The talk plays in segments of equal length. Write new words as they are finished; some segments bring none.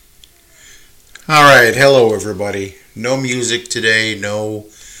All right, hello everybody. No music today, no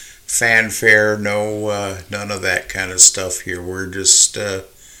fanfare, no none of that kind of stuff here. We're just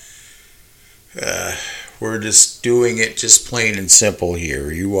doing it just plain and simple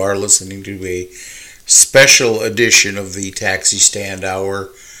here. You are listening to a special edition of the Taxi Stand Hour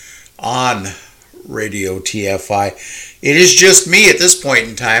on Radio TFI. It is just me at this point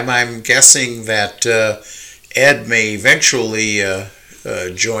in time. I'm guessing that Ed may eventually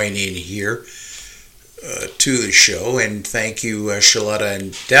join in here to the show, and thank you, Shaletta.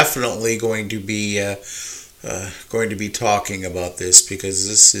 And definitely going to be talking about this because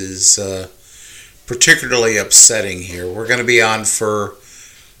this is particularly upsetting here. We're going to be on for,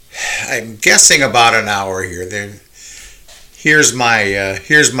 I'm guessing, about an hour here. Here's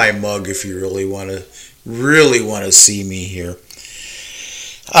my mug if you really want to see me here.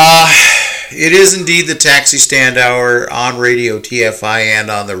 It is indeed the Taxi Stand Hour on Radio TFI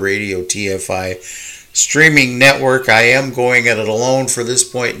and on the Radio TFI streaming network. I am going at it alone for this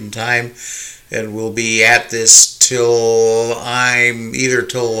point in time, and will be at this till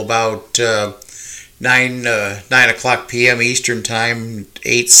about 9 o'clock p.m. Eastern Time,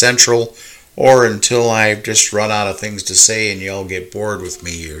 8 Central, or until I've just run out of things to say and y'all get bored with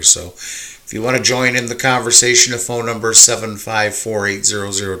me here. So if you want to join in the conversation, the phone number is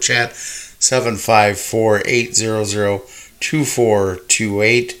 754-800-CHAT,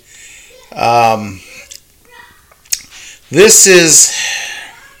 754-800-2428. This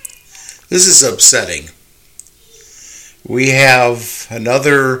is upsetting. We have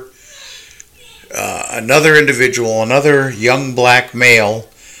another individual, another young black male,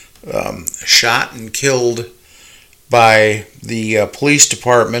 shot and killed by the police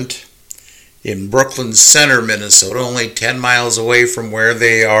department in Brooklyn Center, Minnesota, only 10 miles away from where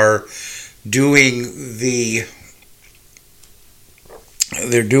they are doing the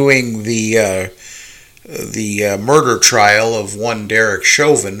murder trial of one Derek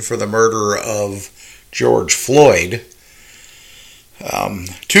Chauvin for the murder of George Floyd.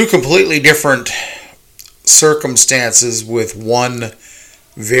 Two completely different circumstances with one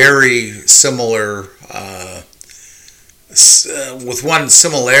very similar, with one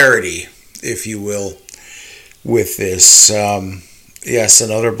similarity, if you will, with this. Yes,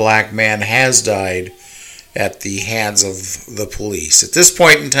 another black man has died at the hands of the police. At this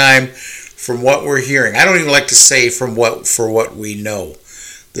point in time, from what we're hearing, I don't even like to say for what we know.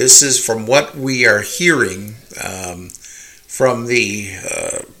 This is from what we are hearing from the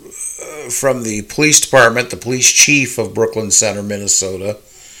police department, the police chief of Brooklyn Center, Minnesota,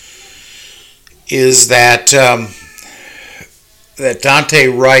 is that that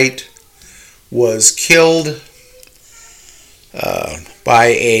Daunte Wright was killed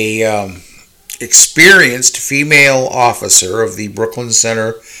by a experienced female officer of the Brooklyn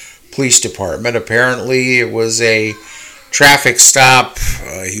Center Police Department. Apparently, it was a traffic stop.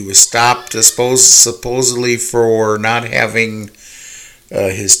 He was stopped supposedly for not having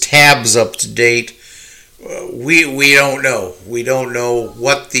his tabs up to date. We don't know. We don't know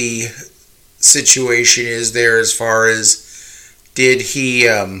what the situation is there as far as did he.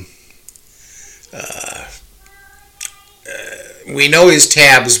 We know his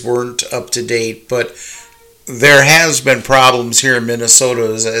tabs weren't up to date, but there has been problems here in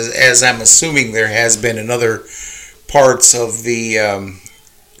Minnesota, as I'm assuming there has been in other parts of the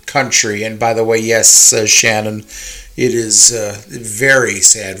country. And by the way, yes, Shannon, it is a very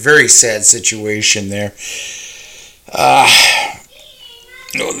sad situation there.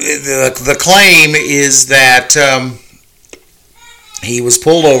 The claim is that he was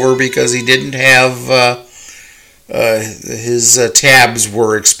pulled over because he didn't have his tabs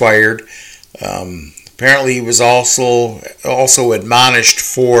were expired. Apparently, he was also admonished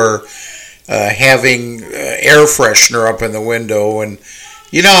for having air freshener up in the window. And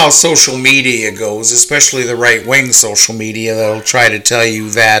you know how social media goes, especially the right-wing social media, that'll try to tell you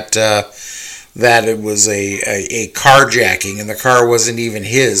that that it was a carjacking and the car wasn't even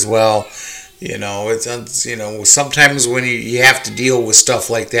his. Well, you know, sometimes when you have to deal with stuff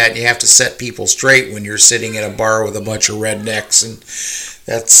like that, and you have to set people straight when you're sitting in a bar with a bunch of rednecks, and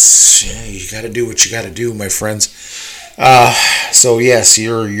that's, you got to do what you got to do, my friends. So yes,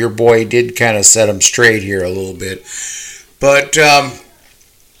 your boy did kind of set him straight here a little bit, but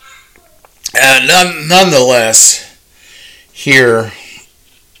nonetheless, here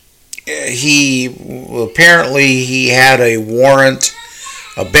he had a warrant.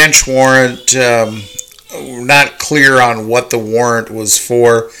 A bench warrant. Not clear on what the warrant was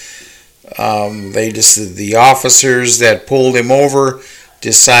for. The officers that pulled him over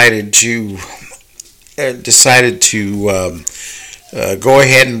decided to go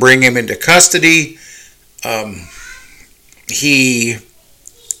ahead and bring him into custody. He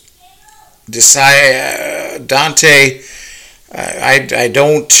decided, Daunte, I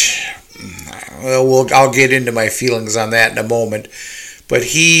don't, well, I'll get into my feelings on that in a moment, but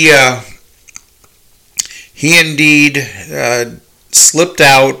he indeed slipped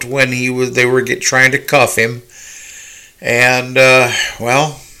out when they were trying to cuff him, and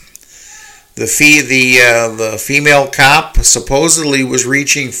well, the female cop supposedly was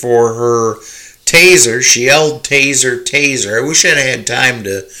reaching for her taser. She yelled, "Taser, taser!" I wish I'd had time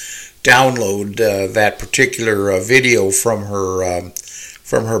to download that particular video from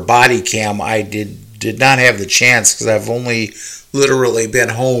her body cam. I did not have the chance because I've only literally been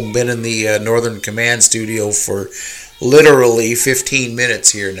in the Northern Command studio for literally 15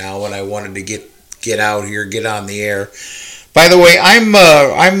 minutes here now, and I wanted to get out here, get on the air. By the way, I'm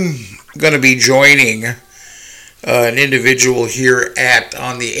going to be joining an individual here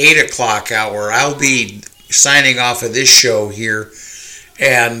on the 8 o'clock hour. I'll be signing off of this show here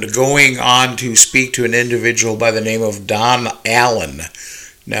and going on to speak to an individual by the name of Don Allen.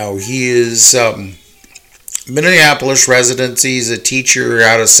 Now, he is Minneapolis resident. He's a teacher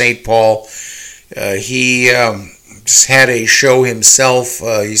out of St. Paul. He just had a show himself.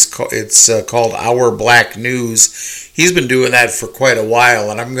 It's called Our Black News. He's been doing that for quite a while,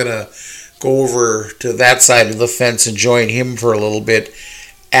 and I'm going to go over to that side of the fence and join him for a little bit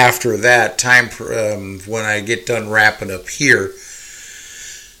after that time when I get done wrapping up here.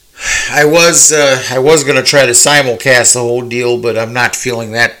 I was going to try to simulcast the whole deal, but I'm not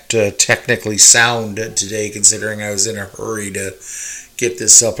feeling that technically sound today, considering I was in a hurry to get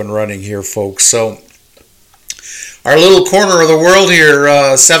this up and running here, folks. So our little corner of the world here,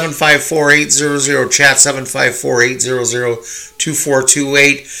 754-800 chat,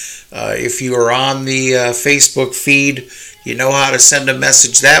 754-800-2428. If you are on the Facebook feed, you know how to send a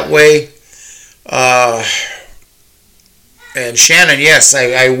message that way. And Shannon, yes,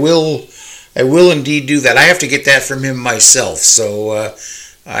 I will indeed do that. I have to get that from him myself, so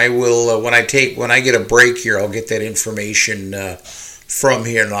I will when I get a break here, I'll get that information from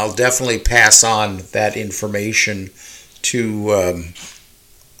here, and I'll definitely pass on that information to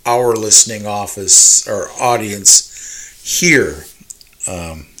our listening office or audience here.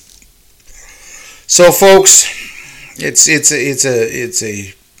 So, folks, it's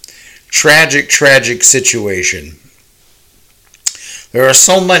a tragic situation. There are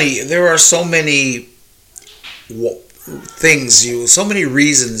so many things, so many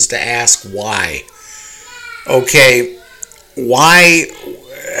reasons to ask why. Okay, why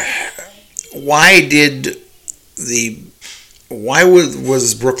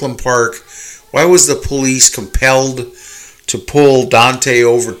was Brooklyn Park, why was the police compelled to pull Daunte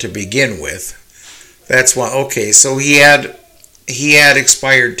over to begin with? That's why. Okay, so he had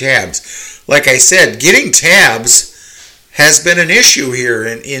expired tabs. Like I said, getting tabs has been an issue here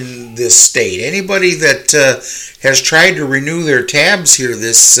in this state. Anybody that has tried to renew their tabs here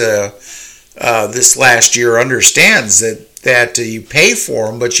this last year understands that you pay for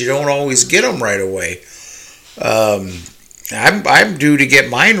them, but you don't always get them right away. I'm due to get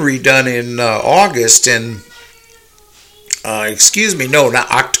mine redone in August, and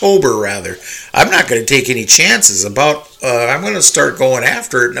October rather. I'm not going to take any chances about. I'm going to start going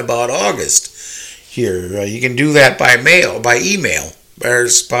after it in about August. Here, you can do that by mail, by email, or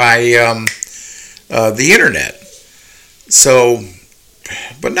by the internet. So,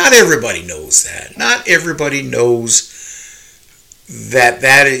 but not everybody knows that. Not everybody knows that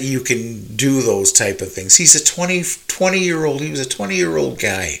you can do those type of things. He's a 20-year-old. He was a 20-year-old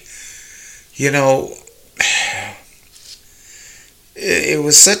guy. You know, it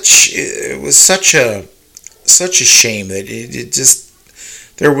was such a shame that it just.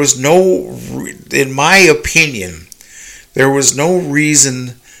 There was no, in my opinion, there was no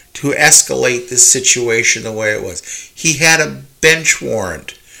reason to escalate this situation the way it was. He had a bench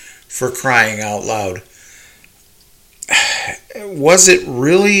warrant, for crying out loud. Was it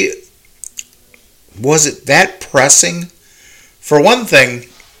that pressing? For one thing,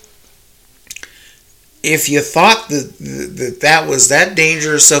 if you thought that was that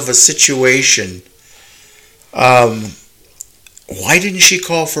dangerous of a situation, why didn't she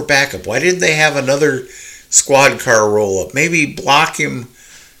call for backup? Why didn't they have another squad car roll up? Maybe block him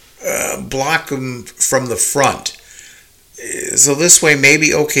from the front. So this way,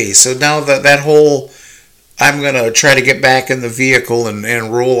 maybe, okay, so now that whole, I'm going to try to get back in the vehicle and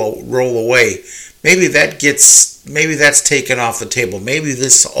roll away. Maybe that's taken off the table. Maybe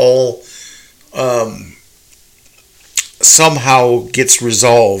this all somehow gets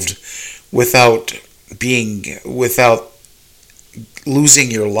resolved without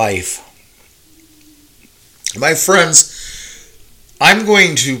losing your life. My friends, I'm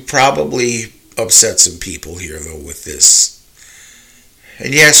going to probably upset some people here, though, with this.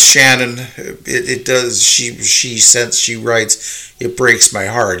 And yes, Shannon, it does. She writes, it breaks my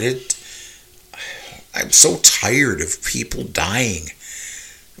heart. I'm so tired of people dying,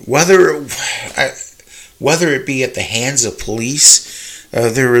 whether it be at the hands of police.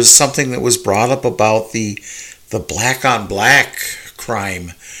 There was something that was brought up about the black on black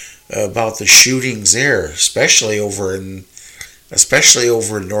crime, about the shootings there, especially over in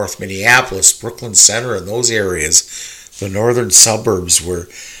North Minneapolis, Brooklyn Center, and those areas, the northern suburbs,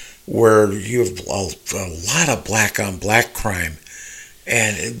 where you have a lot of black on black crime.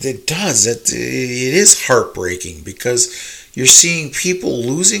 And it is heartbreaking, because you're seeing people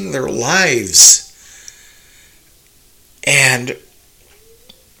losing their lives. And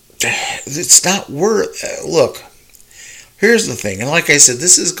it's not worth... Look, here's the thing. And like I said,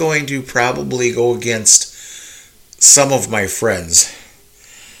 this is going to probably go against some of my friends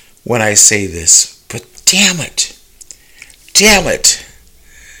when I say this. But damn it.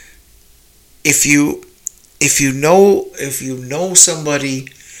 If you know somebody,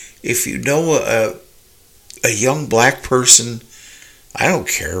 if you know a young black person, I don't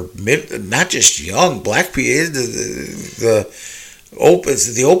care, not just young black people, the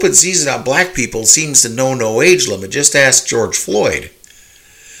open season on black people seems to know no age limit. Just ask George Floyd.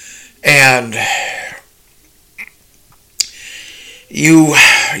 And you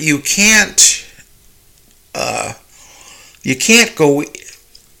can't go.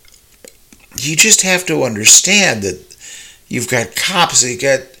 You just have to understand that you've got cops. They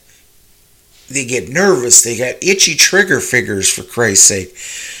get nervous. They got itchy trigger fingers, for Christ's sake.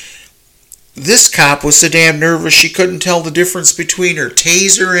 This cop was so damn nervous she couldn't tell the difference between her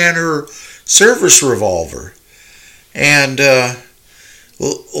taser and her service revolver. And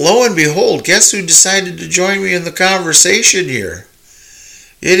lo and behold, guess who decided to join me in the conversation here?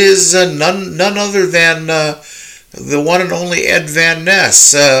 It is none other than the one and only Ed Van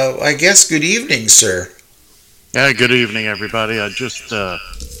Ness. I guess good evening, sir. Yeah, good evening, everybody. I just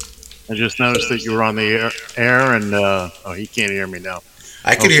noticed that you were on the air, and he can't hear me now.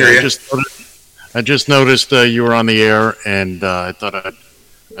 I can hear you. I just noticed you were on the air, and I thought I'd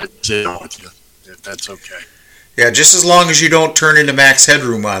sit on with you. If that's okay. Yeah, just as long as you don't turn into Max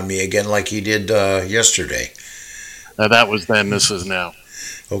Headroom on me again like you did yesterday. That was then. This is now.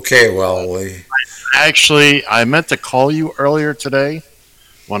 Okay, well... Actually, I meant to call you earlier today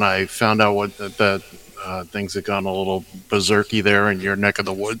when I found out what that things had gone a little berserky there in your neck of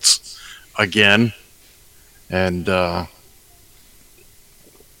the woods again. And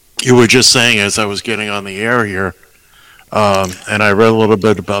you were just saying, as I was getting on the air here, and I read a little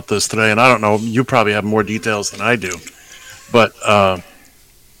bit about this today, and I don't know, you probably have more details than I do, but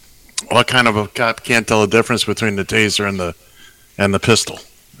what kind of a cop can't tell the difference between the taser and the pistol?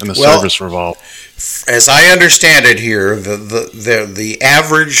 And the service revolver. As I understand it here, the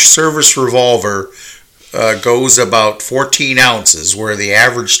average service revolver goes about 14 ounces, where the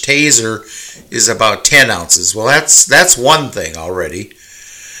average taser is about 10 ounces. Well, that's one thing already.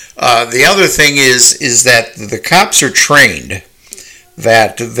 The other thing is that the cops are trained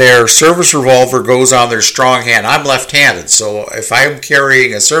that their service revolver goes on their strong hand. I'm left-handed, so if I'm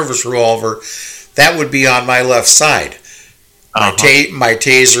carrying a service revolver, that would be on my left side. My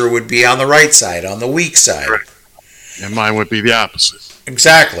taser would be on the right side, on the weak side. Right. And mine would be the opposite.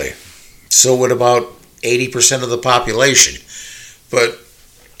 Exactly. So would about 80% of the population. But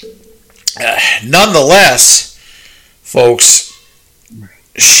nonetheless, folks,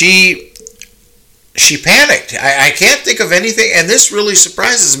 she panicked. I can't think of anything, and this really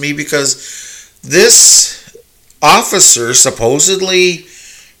surprises me, because this officer supposedly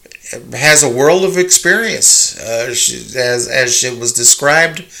has a world of experience, as it was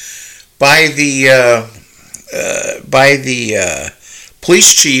described by the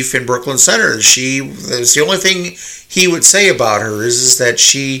police chief in Brooklyn Center. The only thing he would say about her is that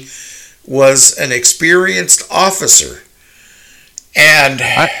she was an experienced officer. And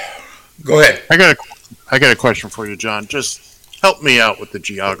go ahead. I got a question for you, John. Just help me out with the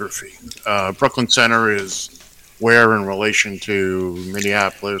geography. Brooklyn Center is where in relation to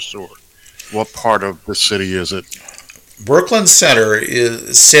Minneapolis, or what part of the city is it? Brooklyn Center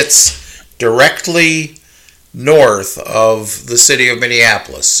sits directly north of the city of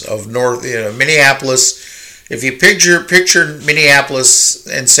Minneapolis. Minneapolis, if you picture Minneapolis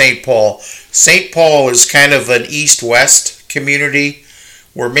and St. Paul, St. Paul is kind of an east-west community,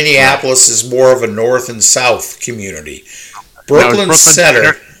 where Minneapolis is more of a north and south community. Brooklyn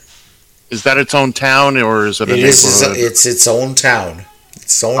Center. is that its own town or is it a It is. neighborhood? It's its own town,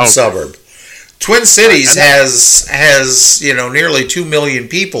 its own Okay. suburb. Twin Cities Right, has nearly 2 million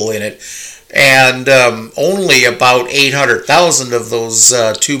people in it, and only about 800,000 of those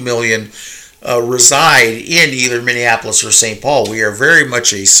 2 million reside in either Minneapolis or St. Paul. We are very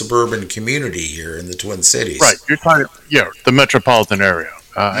much a suburban community here in the Twin Cities. right. You're talking, the metropolitan area.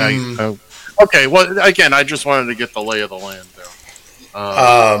 Okay. Well, again, I just wanted to get the lay of the land there.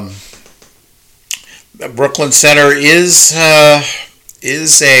 Brooklyn Center is a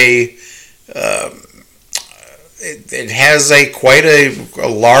it has quite a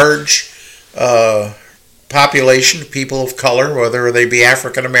large population of people of color, whether they be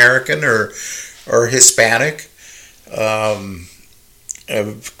African American or Hispanic. A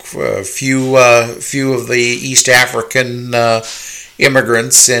few of the East African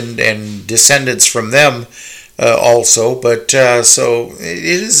immigrants and descendants from them also, but so it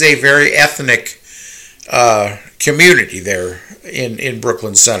is a very ethnic community there in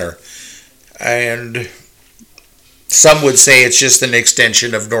Brooklyn Center, and some would say it's just an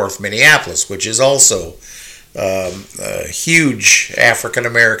extension of North Minneapolis, which is also a huge African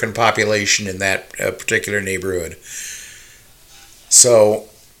American population in that particular neighborhood. So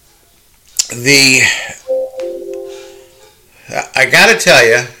I got to tell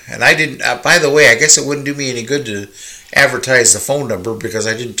you, and I didn't. By the way, I guess it wouldn't do me any good to advertise the phone number because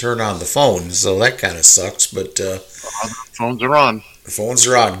I didn't turn on the phone, so that kind of sucks. But Phones are on. the phones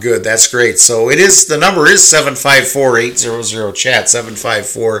are on. Good, that's great. So it is. The number is 754-800-CHAT,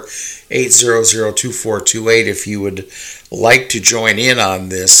 754-800-2428. If you would like to join in on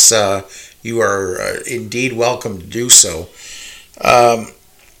this, you are indeed welcome to do so.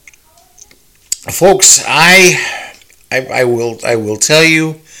 Folks, I will tell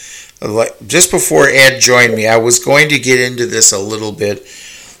you, just before Ed joined me, I was going to get into this a little bit,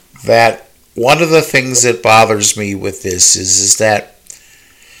 that one of the things that bothers me with this is that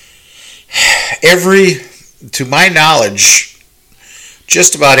to my knowledge,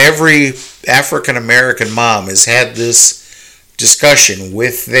 just about every African American mom has had this discussion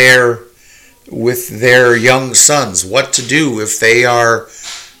with their young sons, what to do if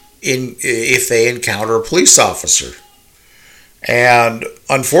they encounter a police officer. And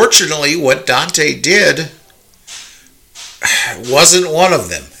unfortunately, what Dante did wasn't one of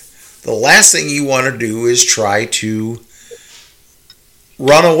them. The last thing you want to do is try to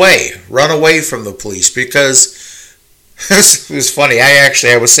run away from the police, because it was funny.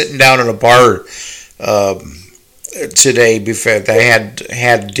 I was sitting down in a bar today before I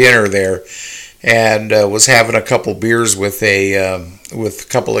had dinner there, and was having a couple beers with a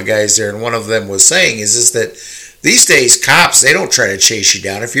couple of guys there, and one of them was saying is that these days cops, they don't try to chase you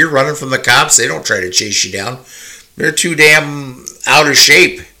down. If you're running from the cops, they don't try to chase you down. They're too damn out of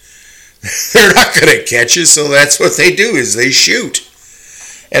shape. They're not going to catch you, so that's what they do, is they shoot.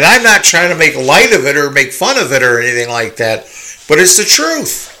 And I'm not trying to make light of it or make fun of it or anything like that, but it's the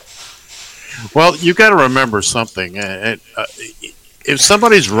truth. Well, you got to remember something. If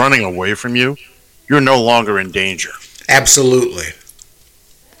somebody's running away from you, you're no longer in danger. Absolutely.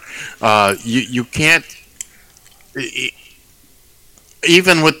 You can't,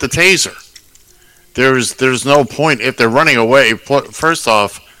 even with the taser, there's no point. If they're running away, first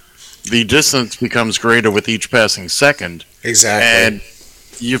off, the distance becomes greater with each passing second. Exactly. And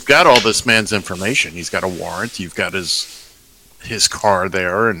you've got all this man's information. He's got a warrant. You've got his car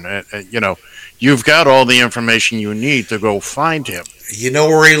there, and you've got all the information you need to go find him. You know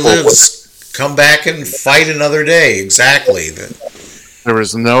where he lives. Come back and fight another day. Exactly. There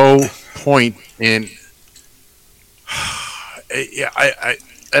is no point in.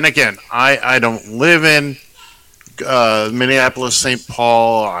 And again, I don't live in Minneapolis, St.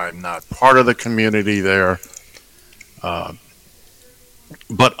 Paul. I'm not part of the community there. But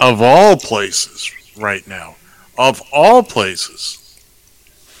of all places right now,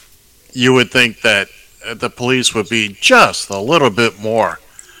 you would think that the police would be just a little bit more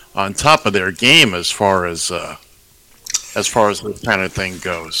on top of their game as far as this kind of thing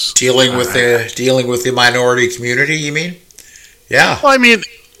goes. Dealing with the minority community, you mean? Yeah. Well, I mean,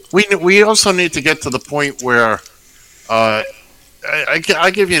 we also need to get to the point where I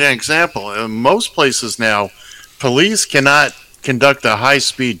give you an example. In most places now, police cannot conduct a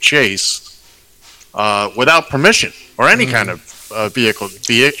high-speed chase without permission, or any kind of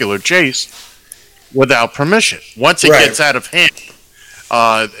vehicular chase without permission. Once it gets out of hand,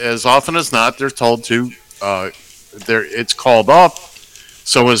 as often as not, they're told to. It's called off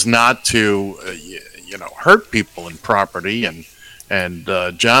so as not to, hurt people and property. And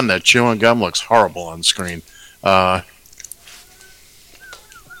John, that chewing gum looks horrible on screen.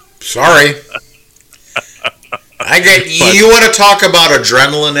 Sorry. I get But you. Want to talk about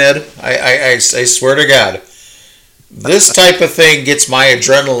adrenaline, Ed? I swear to God, this type of thing gets my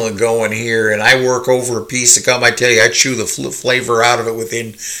adrenaline going here, and I work over a piece of gum. I tell you, I chew the flavor out of it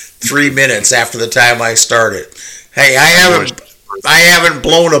within 3 minutes after the time I start it. Hey, I haven't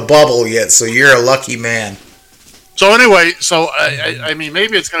blown a bubble yet, so you're a lucky man. so anyway, I mean,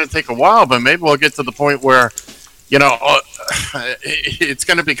 maybe it's going to take a while, but maybe we'll get to the point where, you know, it's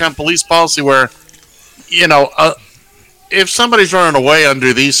going to become police policy where, you know, if somebody's running away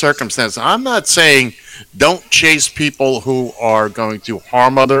under these circumstances, I'm not saying don't chase people who are going to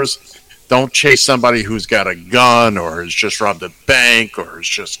harm others. Don't chase somebody who's got a gun or has just robbed a bank or has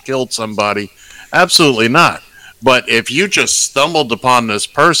just killed somebody. Absolutely not. But if you just stumbled upon this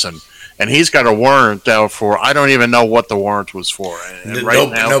person and he's got a warrant out for, I don't even know what the warrant was for. And right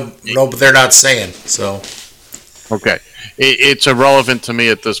now, no, but they're not saying so. okay, it's irrelevant to me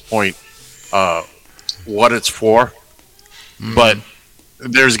at this point what it's for. But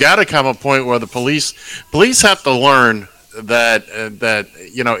there's got to come a point where the police have to learn that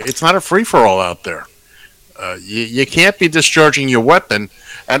you know, it's not a free for all out there. You can't be discharging your weapon.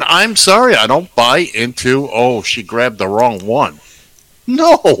 And I'm sorry, I don't buy into, oh, she grabbed the wrong one.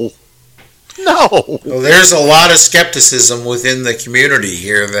 No. Well, there's a lot of skepticism within the community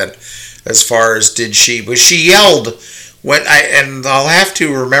here that, as far as was she yelled and I'll have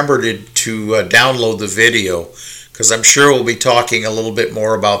to remember to download the video because I'm sure we'll be talking a little bit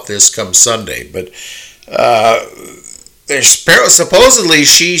more about this come Sunday. But supposedly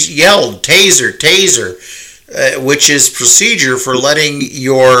she yelled, "Taser, taser," which is procedure for letting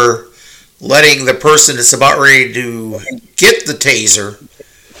the person that's about ready to get the taser.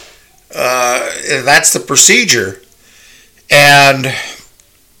 That's the procedure, and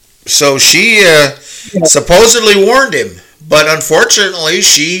so she supposedly warned him, but unfortunately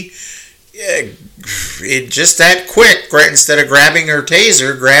she it just that quick. Right, instead of grabbing her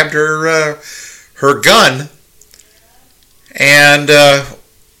taser, grabbed her gun, and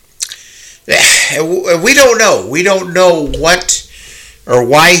we don't know. We don't know what or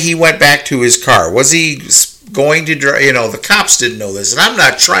why he went back to his car. Was he going to drive? You know, the cops didn't know this, and I'm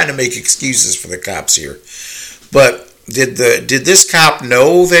not trying to make excuses for the cops here, but did this cop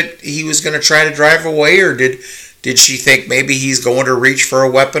know that he was going to try to drive away, or did she think maybe he's going to reach for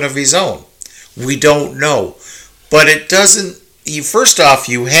a weapon of his own? We don't know, but it doesn't. First off,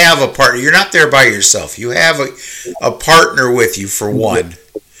 you have a partner. You're not there by yourself. You have a partner with you, for one.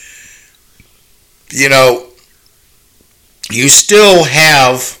 You know, you still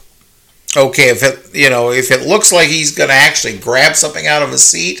have. Okay, if it looks like he's going to actually grab something out of a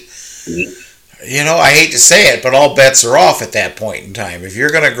seat, you know, I hate to say it, but all bets are off at that point in time. If you're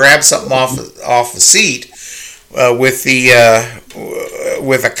going to grab something off the seat with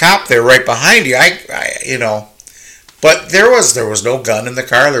a cop there right behind you, you know, but there was no gun in the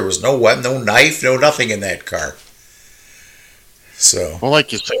car, there was no weapon, no knife, no nothing in that car. So, well,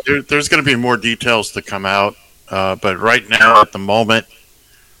 like you said, there's going to be more details to come out, but right now, at the moment.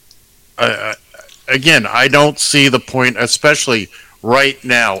 Again, I don't see the point, especially right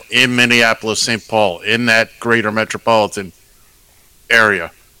now in Minneapolis, St. Paul, in that greater metropolitan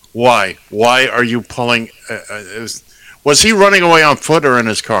area. Why? Why are you pulling? Was he running away on foot or in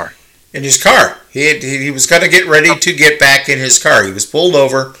his car? In his car. He was going to get ready to get back in his car. He was pulled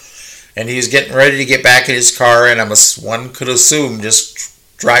over, and he was getting ready to get back in his car, and one could assume just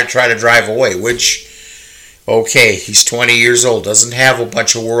try to drive away, which... Okay, he's 20 years old, doesn't have a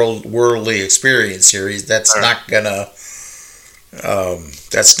bunch of worldly experience here. That's not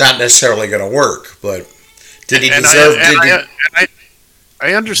necessarily gonna work. But did he deserve?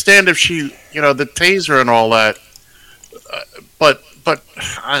 I understand if she, you know, the taser and all that, but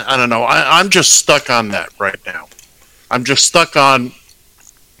I don't know. I'm just stuck on that right now. I'm just stuck on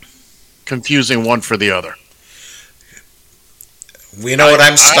confusing one for the other. We know what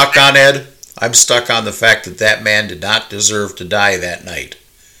I'm stuck on, Ed. I'm stuck on the fact that man did not deserve to die that night.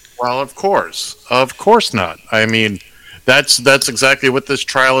 Well, of course not. I mean, that's exactly what this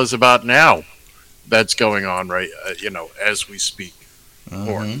trial is about now. That's going on right, you know, as we speak.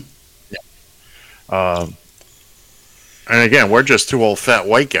 Mm-hmm. Yeah. And again, we're just two old fat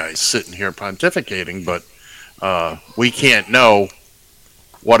white guys sitting here pontificating, but we can't know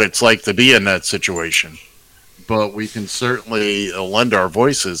what it's like to be in that situation. But we can certainly lend our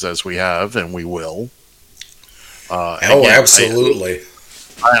voices as we have, and we will. Again, absolutely.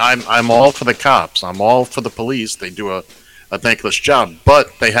 I'm all for the cops. I'm all for the police. They do a thankless job, but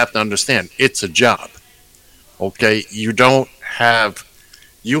they have to understand it's a job. Okay, you have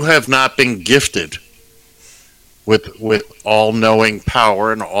not been gifted with all knowing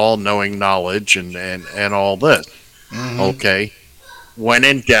power and all knowing knowledge and all this. Mm-hmm. Okay, when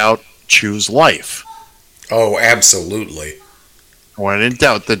in doubt, choose life. Oh, absolutely. When in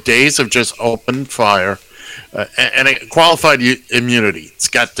doubt, the days of just open fire and qualified immunity, it's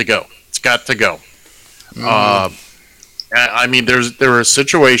got to go. It's got to go. Mm-hmm. I mean, there are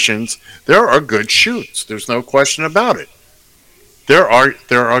situations. There are good shoots. There's no question about it. There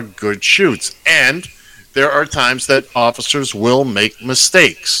are good shoots, and there are times that officers will make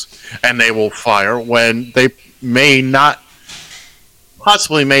mistakes, and they will fire when they may not,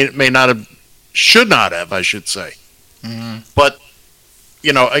 possibly may not have, should not have, I should say. Mm-hmm. But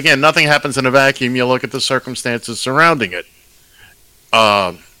again, nothing happens in a vacuum. You look at the circumstances surrounding it.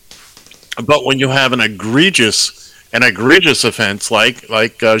 But when you have an egregious offense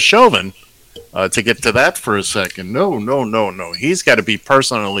like Chauvin, to get to that for a second, no. He's got to be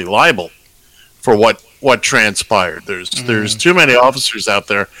personally liable for what transpired. There's too many officers out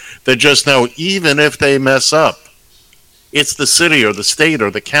there that just know, even if they mess up, it's the city or the state or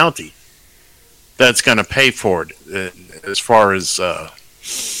the county that's going to pay for it as far as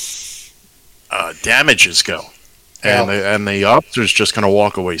damages go. And the officer's just going to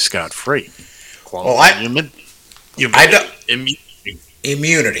walk away scot-free. Well, I don't.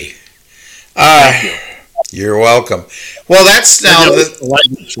 Immunity. Thank you. You're welcome. Well, that's now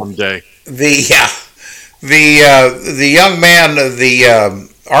someday. The young man, the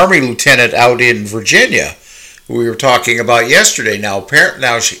Army lieutenant out in Virginia, who we were talking about yesterday. Now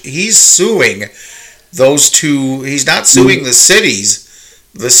he's suing those two. He's not suing the cities.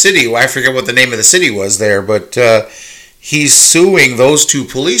 The city, I forget what the name of the city was there, but he's suing those two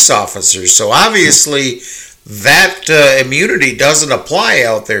police officers. So obviously, that immunity doesn't apply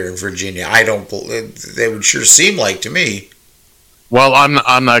out there in Virginia. I don't. They would sure seem like to me. Well, I'm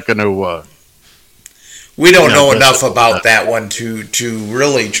not going to. We don't know enough about that one to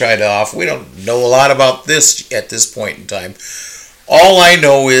really try to off. We don't know a lot about this at this point in time. All I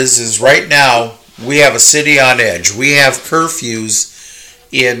know is right now we have a city on edge. We have curfews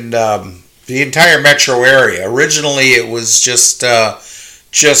in the entire metro area. Originally, it was just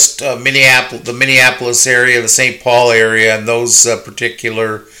Minneapolis, the Minneapolis area, the St. Paul area, and those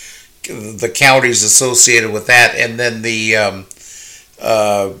particular the counties associated with that, and then the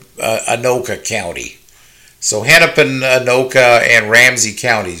Anoka County. So Hennepin, Anoka, and Ramsey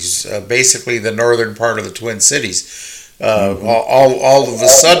counties, basically the northern part of the Twin Cities. All of a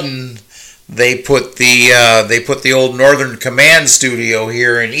sudden, they put the old Northern Command Studio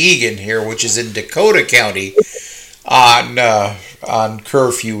here in Eagan here, which is in Dakota County, on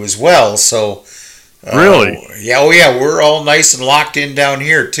curfew as well. So really, yeah, we're all nice and locked in down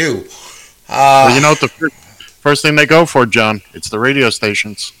here too. Well, what the first thing they go for, John? It's the radio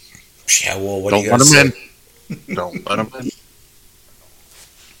stations. Yeah, well, what Don't are you gonna let them say? in. Don't let them in.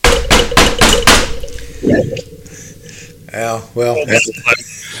 Yeah, well,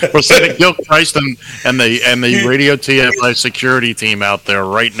 we're sending Gil Christ and the Radio TFI security team out there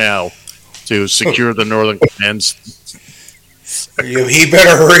right now to secure the Northern Command's. He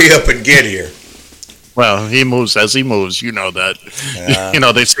better hurry up and get here. Well, he moves as he moves. You know that.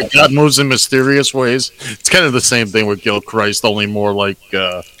 They say God moves in mysterious ways. It's kind of the same thing with Gil Christ, only more like,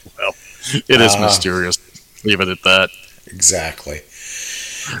 it is mysterious. Leave it at that. Exactly.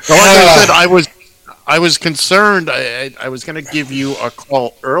 Well, like I said, I was concerned. I was going to give you a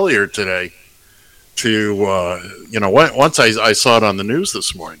call earlier today to, once I saw it on the news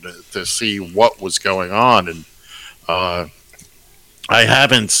this morning to see what was going on. And I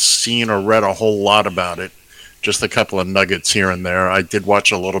haven't seen or read a whole lot about it, just a couple of nuggets here and there. I did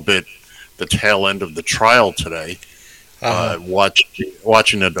watch a little bit the tail end of the trial today,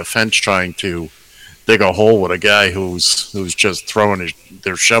 watching the defense trying to dig a hole with a guy who's just throwing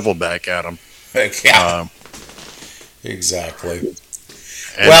their shovel back at him. Yeah, exactly.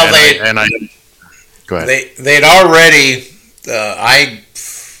 Go ahead. They'd already.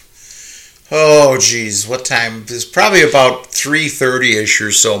 Oh geez, what time? It's probably about 3:30ish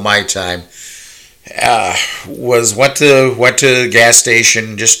or so my time. Went to gas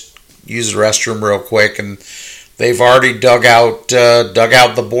station, just use the restroom real quick, and they've already dug out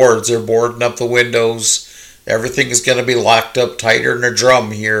the boards. They're boarding up the windows. Everything is going to be locked up tighter than a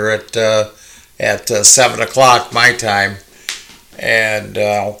drum here at 7:00 my time, and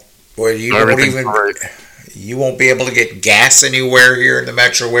you won't be able to get gas anywhere here in the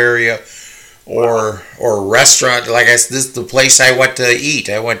metro area, or restaurant. Like this is the place I went to eat.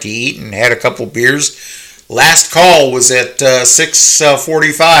 I went to eat and had a couple beers. Last call was at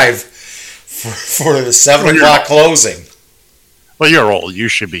 6:45 for the 7:00 closing. Well, you're old. You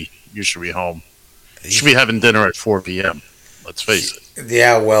should be home. Should be having dinner at 4 p.m. Let's face it.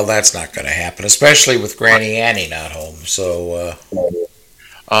 Yeah, well, that's not going to happen, especially with Granny Annie not home. So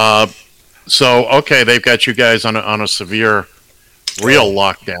okay, they've got you guys on a severe, real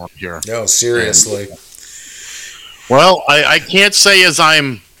lockdown here. No, seriously. Well, I can't say as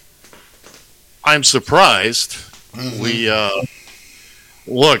I'm surprised. Mm-hmm. We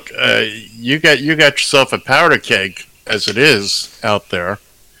look, you got yourself a powder keg as it is out there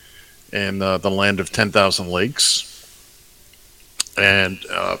in the land of 10,000 lakes, and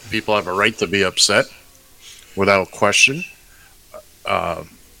people have a right to be upset without question.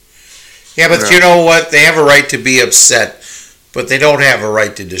 Yeah, but you know what? They have a right to be upset, but they don't have a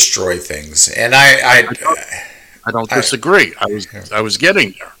right to destroy things. And I don't disagree. I was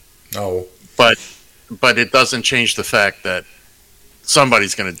getting there. No, but it doesn't change the fact that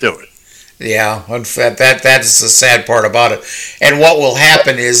somebody's going to do it. Yeah, that's the sad part about it. And what will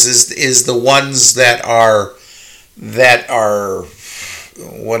happen is the ones that are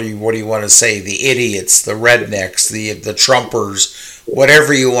what do you want to say? The idiots, the rednecks, the Trumpers,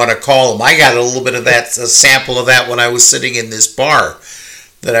 whatever you want to call them. I got a little bit of that, a sample of that when I was sitting in this bar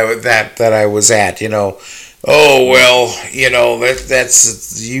that I was at. Oh well,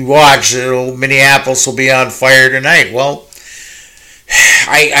 that's you watch. Minneapolis will be on fire tonight. Well,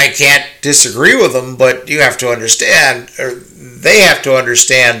 I can't disagree with them, but you have to understand, or they have to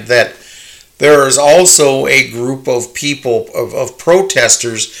understand that there is also a group of people, of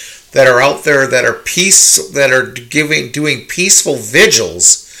protesters that are out there that are doing peaceful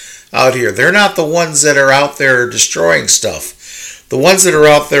vigils out here. They're not the ones that are out there destroying stuff. The ones that are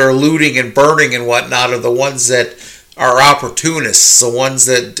out there looting and burning and whatnot are the ones that are opportunists, the ones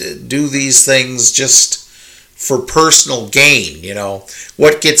that do these things just for personal gain.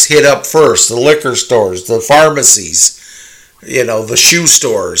 What gets hit up first? The liquor stores, the pharmacies, the shoe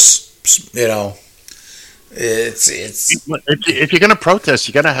stores. It's if you're going to protest,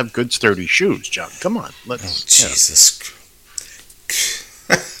 you got to have good sturdy shoes, John. Come on, Jesus,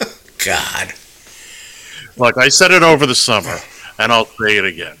 God. Look, I said it over the summer, and I'll say it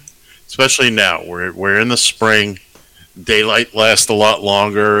again. Especially now, we're in the spring. Daylight lasts a lot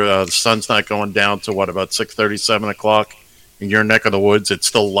longer. The sun's not going down to about 6:30, 7 o'clock in your neck of the woods. It's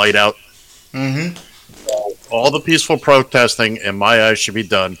still light out. Mm-hmm. All the peaceful protesting, in my eyes, should be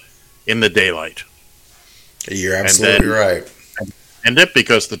done in the daylight. You're absolutely right. And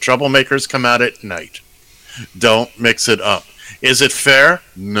because the troublemakers come out at night. Don't mix it up. Is it fair?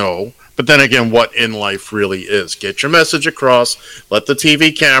 No. But then again, what in life really is? Get your message across. Let the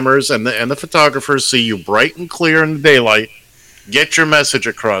TV cameras and the photographers see you bright and clear in the daylight. Get your message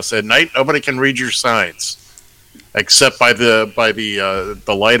across. At night, nobody can read your signs, except by the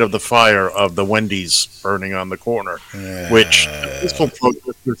light of the fire of the Wendy's burning on the corner, which peaceful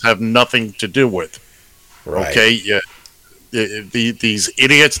protesters have nothing to do with. Right. Okay, yeah. These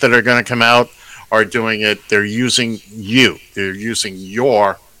idiots that are going to come out are doing it. They're using you. They're using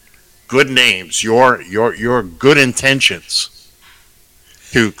your good names, your good intentions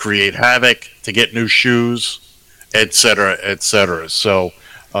to create havoc, to get new shoes, etc., etc. So,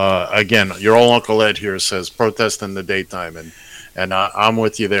 again, your old Uncle Ed here says protest in the daytime, and I'm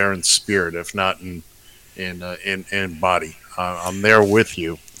with you there in spirit, if not in body. I'm there with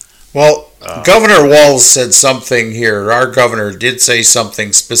you. Well, Governor Walz said something here. Our governor did say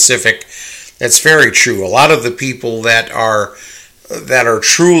something specific that's very true. A lot of the people that are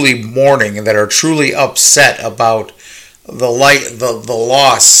truly mourning and that are truly upset about the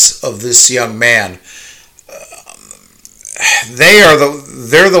loss of this young man, they're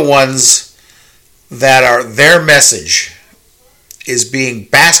the ones that are, their message is being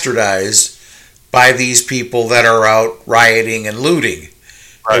bastardized by these people that are out rioting and looting.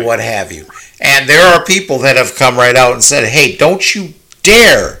 Right. Or what have you. And there are people that have come right out and said, hey, don't you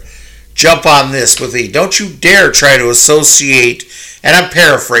dare jump on this with me. Don't you dare try to associate, and I'm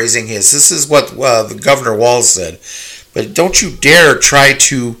paraphrasing this is what the Governor Walz said, but don't you dare try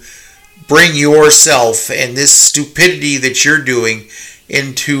to bring yourself and this stupidity that you're doing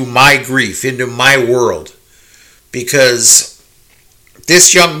into my grief, into my world. Because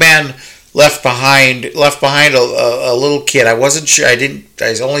this young man left behind a little kid. I wasn't sure. I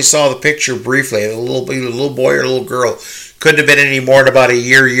only saw the picture briefly. A little boy or a little girl. Couldn't have been any more than about a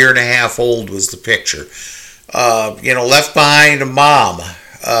year and a half old was the picture. Left behind a mom.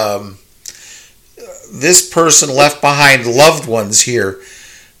 This person left behind loved ones here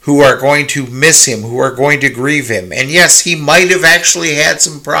who are going to miss him, who are going to grieve him. And yes, he might have actually had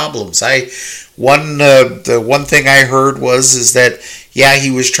some problems. The one thing I heard is that yeah,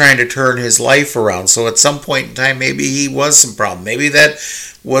 he was trying to turn his life around. So at some point in time, maybe he was some problem. Maybe that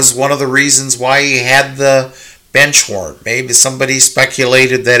was one of the reasons why he had the bench warrant. Maybe somebody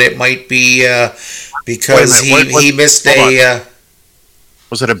speculated that it might be because he missed a.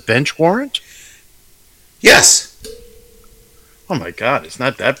 Was it a bench warrant? Yes. Oh my God, it's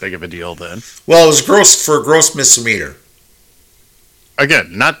not that big of a deal then. Well, it was for gross misdemeanor.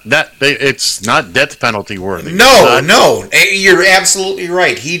 Again, not that it's not death penalty worthy. No, you're absolutely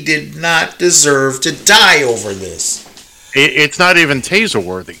right. He did not deserve to die over this. It's not even taser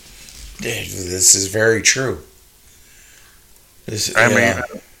worthy. This is very true.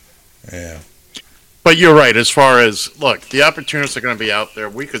 Yeah. But you're right. As far as look, the opportunities are going to be out there.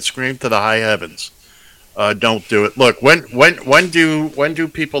 We could scream to the high heavens. Don't do it. Look, when do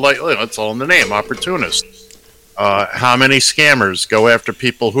people like? It's all in the name, opportunists. How many scammers go after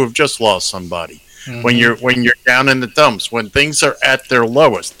people who have just lost somebody? Mm-hmm. When you're down in the dumps, when things are at their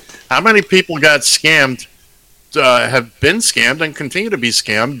lowest, how many people got scammed? Have been scammed and continue to be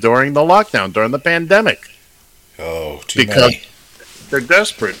scammed during the lockdown, during the pandemic. Oh, because they're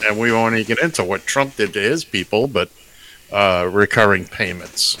desperate, and we won't even get into what Trump did to his people, but recurring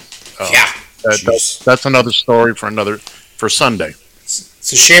payments. That's another story for Sunday.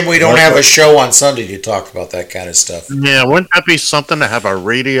 It's a shame we don't have a show on Sunday to talk about that kind of stuff. Yeah, wouldn't that be something to have a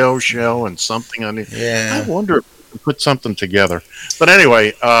radio show and something on it? Yeah. I wonder if we could put something together. But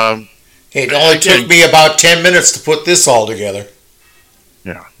anyway, it only took me about 10 minutes to put this all together.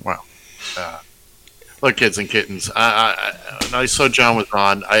 Yeah, wow. Look, kids and kittens, I saw John was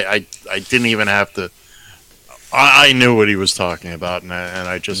on. I didn't even have to. I knew what he was talking about, and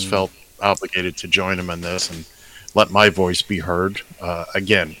I just felt obligated to join him in this and let my voice be heard.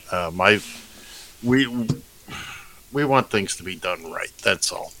 Again, we want things to be done right.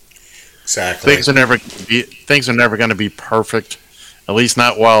 That's all. Exactly. Things are never going to be perfect. At least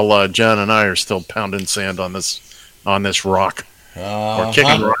not while John and I are still pounding sand on this rock or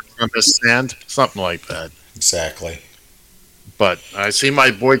kicking rocks on this sand, something like that. Exactly. But I see my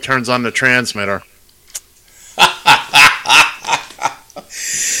boy turns on the transmitter.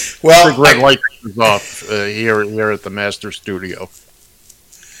 Well, red light is off here at the master studio.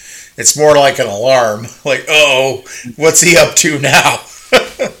 It's more like an alarm. Like, what's he up to now?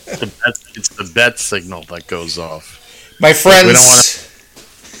 It's the bet signal that goes off. My friends,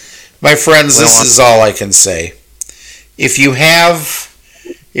 this is all I can say. If you have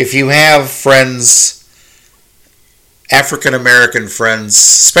friends, African American friends,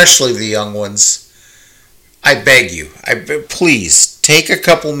 especially the young ones, I beg you, please take a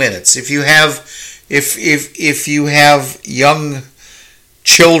couple minutes. If you have young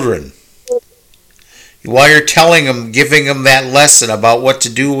children, while you're telling them, giving them that lesson about what to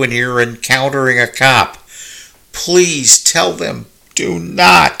do when you're encountering a cop, please tell them,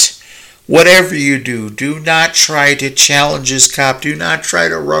 whatever you do not try to challenge this cop. Do not try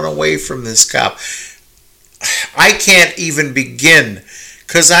to run away from this cop. I can't even begin,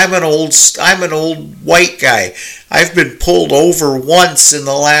 because I'm an old white guy. I've been pulled over once in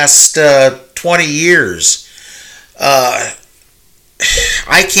the last 20 years. I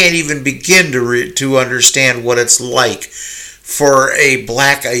can't even begin to understand what it's like for a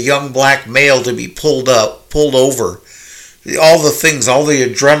young black male to be pulled over. All the things, all the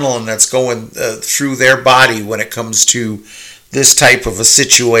adrenaline that's going through their body when it comes to this type of a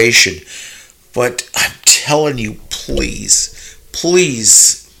situation. But I'm telling you, please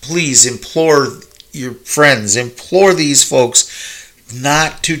implore your friends, implore these folks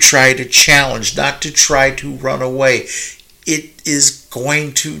not to try to challenge, not to try to run away.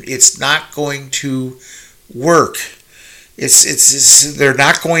 It's not going to work. They're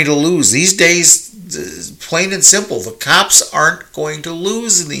not going to lose. These days, plain and simple, the cops aren't going to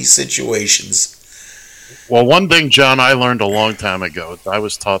lose in these situations. Well, one thing, John, I learned a long time ago, I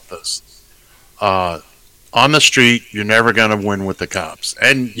was taught this. On the street, you're never going to win with the cops.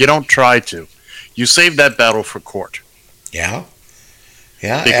 And you don't try to. You save that battle for court. Yeah.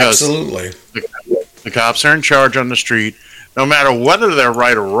 Yeah, because absolutely. The cops are in charge on the street. No matter whether they're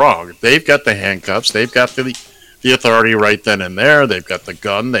right or wrong, they've got the handcuffs. They've got the authority right then and there. They've got the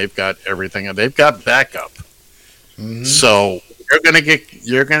gun. They've got everything. And they've got backup. Mm-hmm. So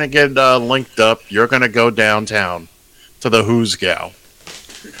you're gonna get linked up. You're going to go downtown to the Who's Gal.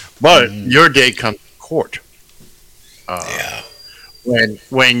 But your day comes to court.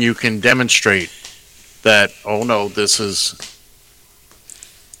 When you can demonstrate that, this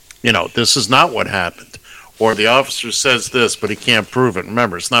is not what happened. Or the officer says this, but he can't prove it.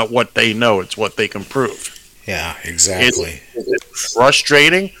 Remember, it's not what they know, it's what they can prove. Yeah, exactly. Is it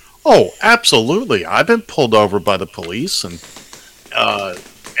frustrating? Oh, absolutely. I've been pulled over by the police, and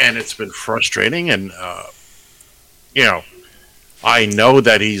and it's been frustrating. And you know, I know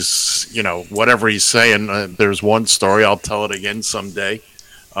that he's, whatever he's saying. There's one story. I'll tell it again someday.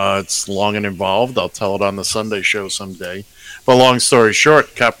 It's long and involved. I'll tell it on the Sunday show someday. But long story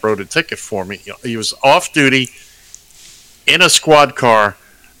short, Cap wrote a ticket for me. He was off duty in a squad car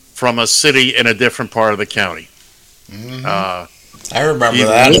from a city in a different part of the county. Mm-hmm. I remember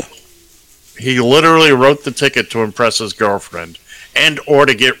that. He literally wrote the ticket to impress his girlfriend and or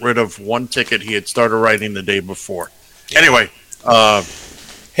to get rid of one ticket he had started writing the day before. Anyway.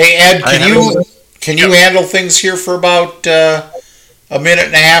 Hey, Ed, can you handle things here for about a minute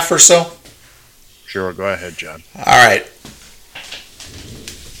and a half or so? Sure, go ahead, John. All right.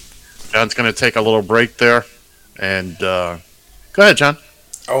 John's going to take a little break there. And go ahead, John.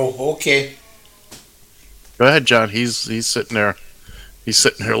 Oh, okay. Go ahead, John. He's sitting there. He's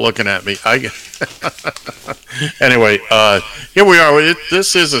sitting here looking at me. Anyway, here we are.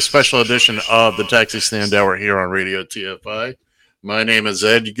 This is a special edition of the Taxi Stand Hour here on Radio TFI. My name is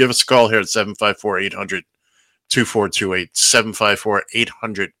Ed. You give us a call here at 754-800-2428,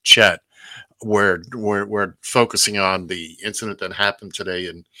 754-800-CHAT. We're focusing on the incident that happened today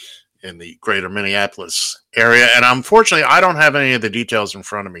in the greater Minneapolis area. And unfortunately, I don't have any of the details in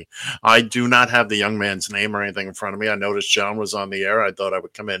front of me. I do not have the young man's name or anything in front of me. I noticed John was on the air. I thought I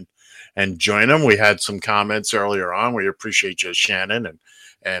would come in and join him. We had some comments earlier on. We appreciate you, Shannon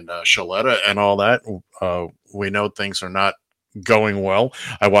and Shaletta and all that. We know things are not going well.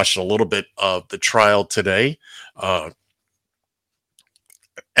 I watched a little bit of the trial today.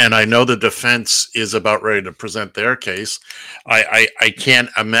 And I know the defense is about ready to present their case. I can't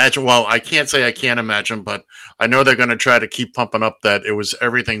imagine. Well, I can't say I can't imagine, but I know they're going to try to keep pumping up that it was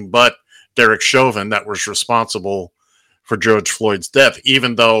everything but Derek Chauvin that was responsible for George Floyd's death,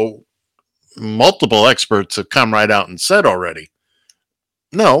 even though multiple experts have come right out and said already,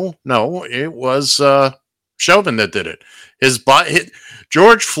 no, it was Chauvin that did it.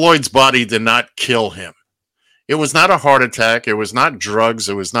 George Floyd's body did not kill him. It was not a heart attack. It was not drugs.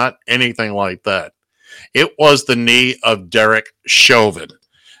 It was not anything like that. It was the knee of Derek Chauvin.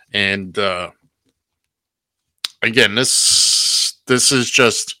 And again, this is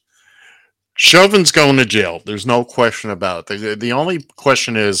just Chauvin's going to jail. There's no question about it. The only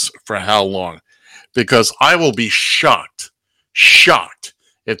question is for how long, because I will be shocked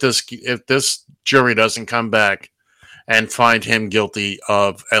if this jury doesn't come back and find him guilty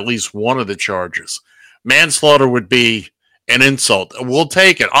of at least one of the charges. Manslaughter would be an insult. We'll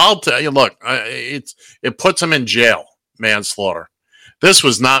take it. I'll tell you, look, it puts him in jail, manslaughter. This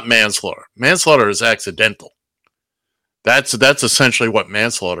was not manslaughter. Manslaughter is accidental. That's essentially what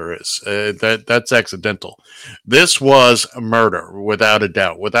manslaughter is. That's accidental. This was a murder, without a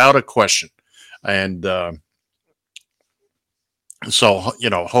doubt, without a question. And so,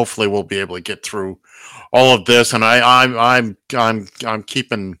 hopefully we'll be able to get through all of this. And I'm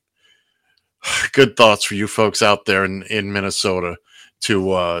keeping good thoughts for you folks out there in Minnesota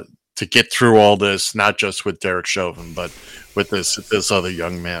to get through all this, not just with Derek Chauvin, but with this other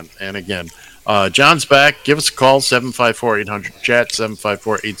young man. And again, John's back. Give us a call, 754-800-CHAT,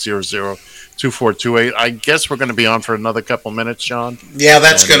 754-800-2428. I guess we're going to be on for another couple minutes, John. Yeah,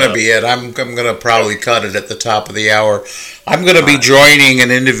 that's going to be it. I'm going to probably cut it at the top of the hour. I'm going to be joining an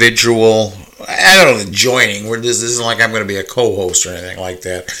individual. I don't know, joining. This isn't like I'm going to be a co-host or anything like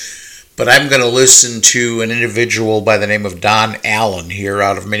that. But I'm going to listen to an individual by the name of Don Allen here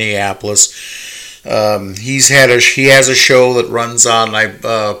out of Minneapolis. He has a show that runs on.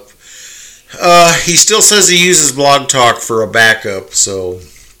 He still says he uses Blog Talk for a backup. So,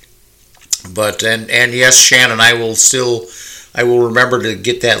 and yes, Shannon, I will remember to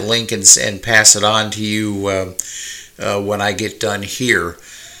get that link and pass it on to you when I get done here.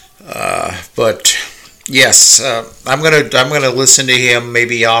 But. Yes, I'm gonna listen to him.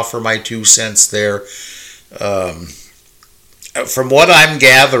 Maybe offer my 2 cents there. From what I'm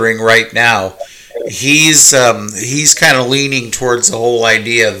gathering right now, he's kind of leaning towards the whole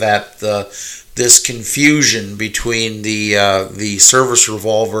idea that this confusion between the service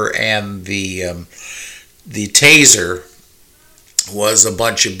revolver and the taser was a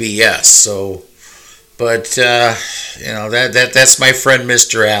bunch of BS. So. But, that's my friend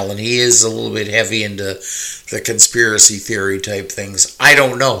Mr. Allen. He is a little bit heavy into the conspiracy theory type things. I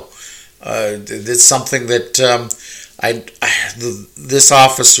don't know. It's something that this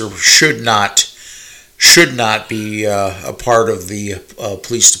officer should not be a part of the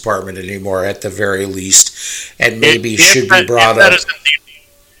police department anymore, at the very least, and maybe should be brought up.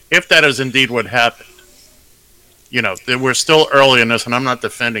 If that is indeed what happened, we're still early in this, and I'm not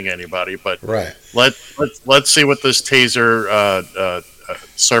defending anybody, but Right. let's see what this taser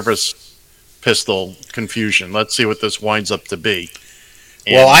service pistol confusion. Let's see what this winds up to be.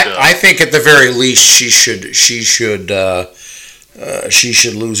 Well, I think at the very least she should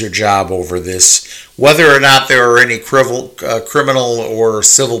lose her job over this. Whether or not there are any criminal or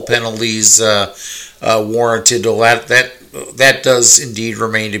civil penalties warranted, that does indeed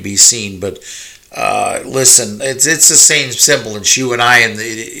remain to be seen. But listen, it's the same simple as you and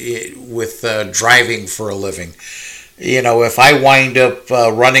I with driving for a living. If I wind up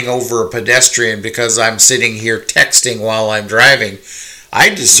running over a pedestrian because I'm sitting here texting while I'm driving, I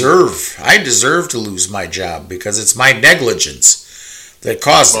deserve to lose my job because it's my negligence that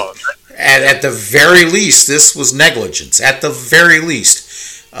caused it. At the very least, this was negligence. At the very least,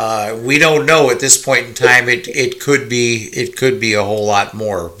 we don't know at this point in time. It could be a whole lot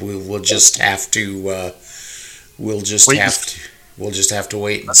more. We'll just have to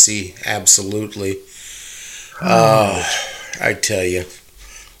wait and see. Absolutely. I tell you,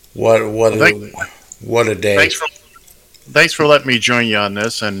 what a day. Thanks for letting me join you on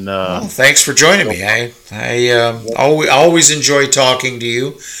this, and thanks for joining me. I always enjoy talking to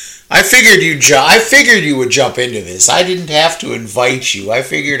you. I figured you would jump into this. I didn't have to invite you. I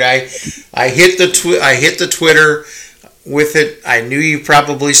figured I hit the Twitter with it. I knew you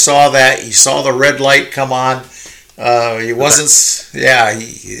probably saw that. You saw the red light come on. It wasn't. Yeah.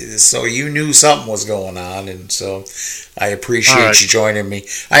 So you knew something was going on, and so I appreciate you joining me.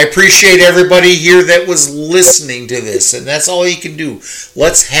 I appreciate everybody here that was listening to this, and that's all you can do.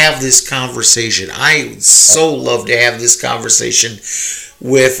 Let's have this conversation. I so love to have this conversation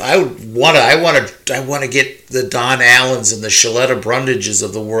with. I want to get the Don Allens and the Shaletta Brundages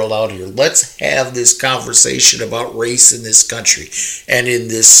of the world out here. Let's have this conversation about race in this country and in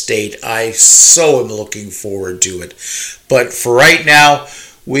this state. I so am looking forward to it. But for right now,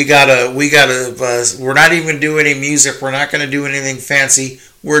 we're not even doing any music. We're not going to do anything fancy.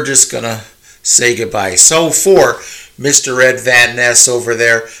 We're just going to say goodbye. So for Mr. Ed Van Ness over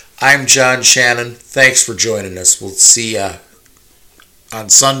there, I'm John Shannon. Thanks for joining us. We'll see you on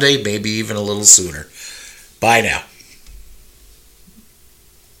Sunday, maybe even a little sooner. Bye now.